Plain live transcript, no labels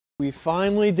We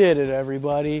finally did it,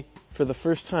 everybody. For the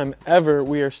first time ever,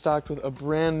 we are stocked with a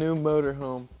brand new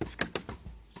motorhome.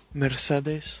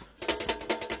 Mercedes.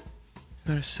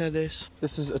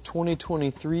 This is a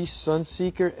 2023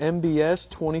 Sunseeker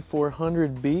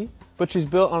MBS2400B, but she's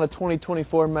built on a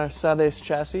 2024 Mercedes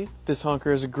chassis. This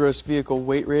honker has a gross vehicle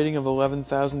weight rating of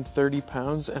 11,030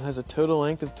 pounds and has a total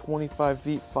length of 25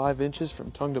 feet 5 inches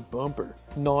from tongue to bumper.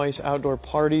 Nice outdoor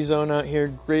party zone out here.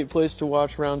 Great place to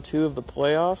watch round 2 of the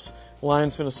playoffs.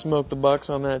 Lions gonna smoke the Bucks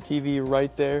on that TV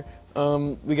right there.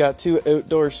 We got 2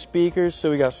 outdoor speakers,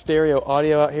 so we got stereo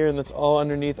audio out here, and that's all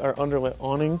underneath our underlit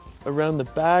awning. Around the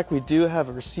back, we do have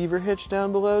a receiver hitch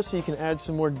down below, so you can add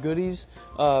some more goodies.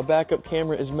 Backup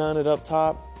camera is mounted up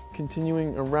top.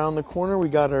 Continuing around the corner, we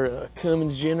got our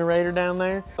Cummins generator down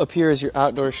there. Up here is your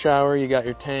outdoor shower. You got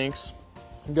your tanks.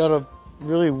 You got a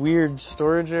really weird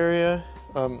storage area.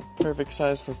 Perfect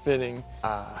size for fitting.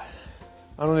 I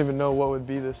don't even know what would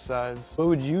be this size. What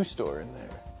would you store in there?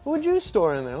 What would you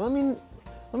store in there? Let me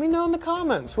know in the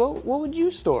comments. What would you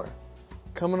store?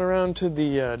 Coming around to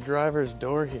the driver's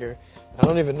door here. I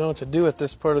don't even know what to do at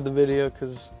this part of the video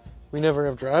because we never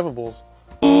have drivables.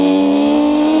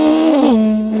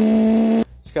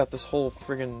 It's got this whole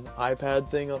friggin'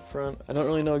 iPad thing up front. I don't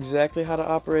really know exactly how to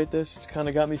operate this. It's kind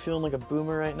of got me feeling like a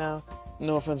boomer right now.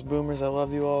 No offense, boomers, I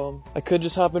love you all. I could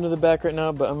just hop into the back right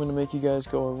now, but I'm gonna make you guys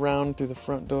go around through the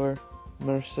front door.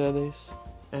 Mercedes.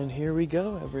 And here we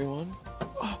go, everyone.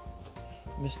 Oh,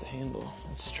 missed the handle.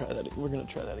 Let's try that. We're gonna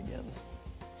try that again.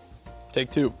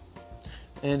 Take 2.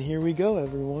 And here we go,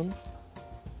 everyone.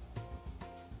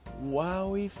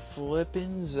 Wowie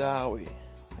flippin' zowie.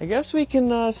 I guess we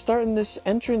can start in this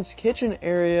entrance kitchen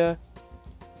area.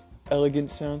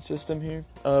 Elegant sound system here.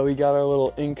 We got our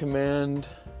little in-command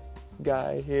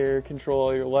guy here, control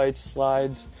all your lights,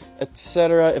 slides,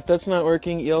 etc. If that's not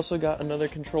working, you also got another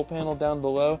control panel down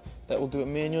below that will do it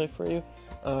manually for you.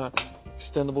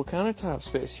 Extendable countertop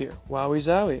space here. Wowie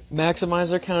zowie.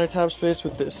 Maximize our countertop space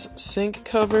with this sink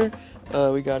cover.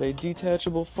 We got a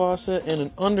detachable faucet and an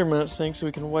undermount sink so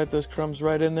we can wipe those crumbs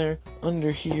right in there.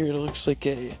 Under here it looks like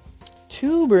a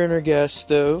 2-burner gas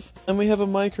stove. And we have a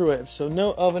microwave, so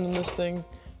no oven in this thing,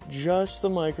 just the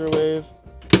microwave.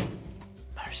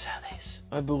 Mercedes.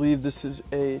 I believe this is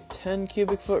a 10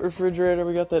 cubic foot refrigerator.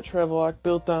 We got that travel lock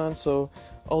built on, so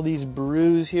all these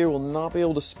brews here will not be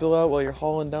able to spill out while you're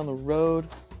hauling down the road.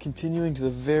 Continuing to the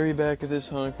very back of this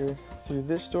honker. Through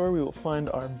this door we will find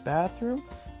our bathroom.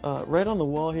 Right on the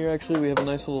wall here actually we have a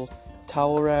nice little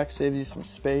towel rack. Saves you some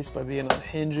space by being on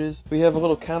hinges. We have a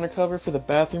little counter cover for the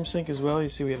bathroom sink as well. You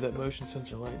see we have that motion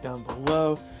sensor light down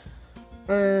below.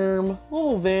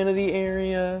 Little vanity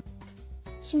area.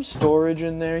 Some storage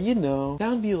in there, you know.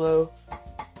 Down below,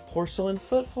 porcelain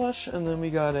foot flush, and then we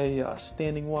got a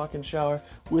standing walk-in shower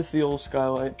with the old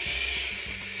skylight.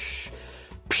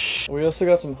 We also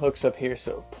got some hooks up here,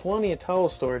 so plenty of towel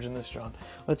storage in this John.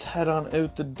 Let's head on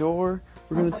out the door.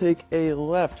 We're gonna take a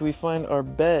left. We find our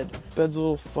bed. Bed's a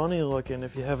little funny looking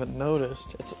if you haven't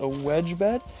noticed. It's a wedge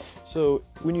bed, so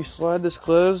when you slide this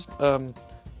closed,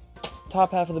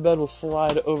 top half of the bed will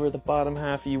slide over the bottom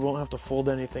half. You won't have to fold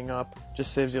anything up.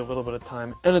 Just saves you a little bit of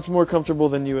time. And it's more comfortable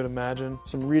than you would imagine.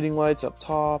 Some reading lights up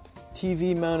top.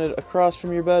 TV mounted across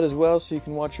from your bed as well, so you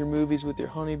can watch your movies with your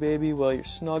honey baby while you're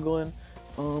snuggling.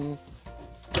 Tons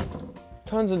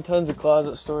and tons of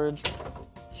closet storage.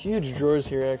 Huge drawers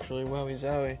here actually. Wowie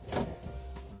zowie.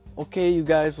 Okay, you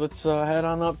guys, let's head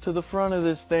on up to the front of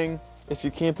this thing. If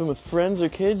you're camping with friends or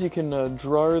kids, you can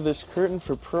drawer this curtain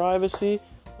for privacy.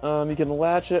 You can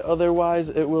latch it, otherwise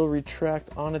it will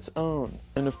retract on its own.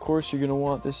 And of course you're going to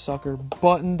want this sucker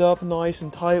buttoned up nice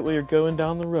and tight while you're going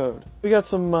down the road. We got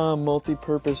some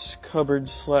multi-purpose cupboard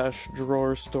slash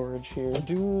drawer storage here.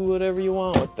 Do whatever you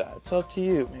want with that. It's up to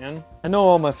you, man. I know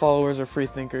all my followers are free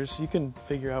thinkers. You can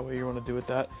figure out what you want to do with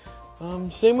that.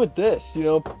 Same with this, you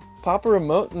know. Pop a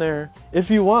remote in there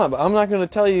if you want, but I'm not going to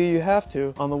tell you have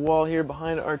to. On the wall here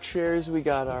behind our chairs, we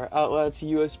got our outlets,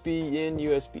 USB in,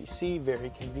 USB-C, very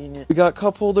convenient. We got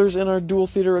cup holders in our dual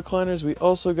theater recliners. We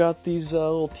also got these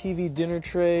little TV dinner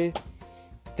tray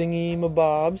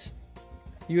thingy-mabobs.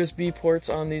 USB ports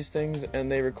on these things,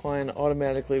 and they recline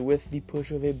automatically with the push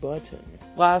of a button.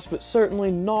 Last but certainly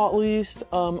not least,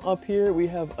 up here we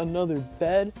have another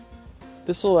bed.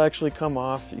 This will actually come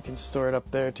off. You can store it up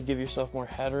there to give yourself more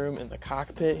headroom in the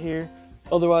cockpit here.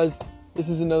 Otherwise, this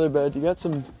is another bed. You got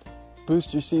some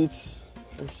booster seats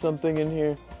or something in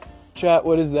here. Chat,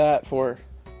 what is that for?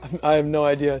 I have no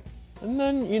idea. And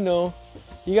then, you know,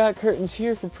 you got curtains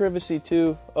here for privacy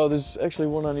too. Oh, there's actually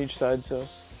one on each side, so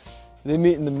they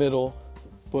meet in the middle.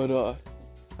 But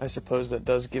I suppose that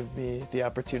does give me the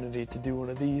opportunity to do one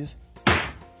of these.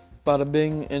 Bada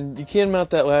bing. And you can mount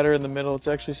that ladder in the middle. It's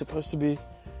actually supposed to be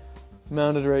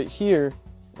mounted right here.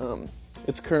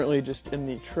 It's currently just in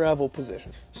the travel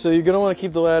position. So you're going to want to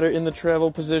keep the ladder in the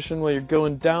travel position while you're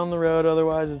going down the road,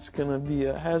 otherwise it's going to be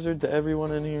a hazard to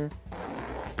everyone in here.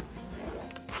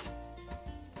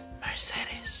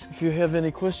 Mercedes. If you have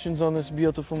any questions on this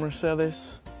beautiful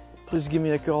Mercedes, please give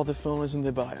me a call. The phone is in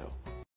the bio.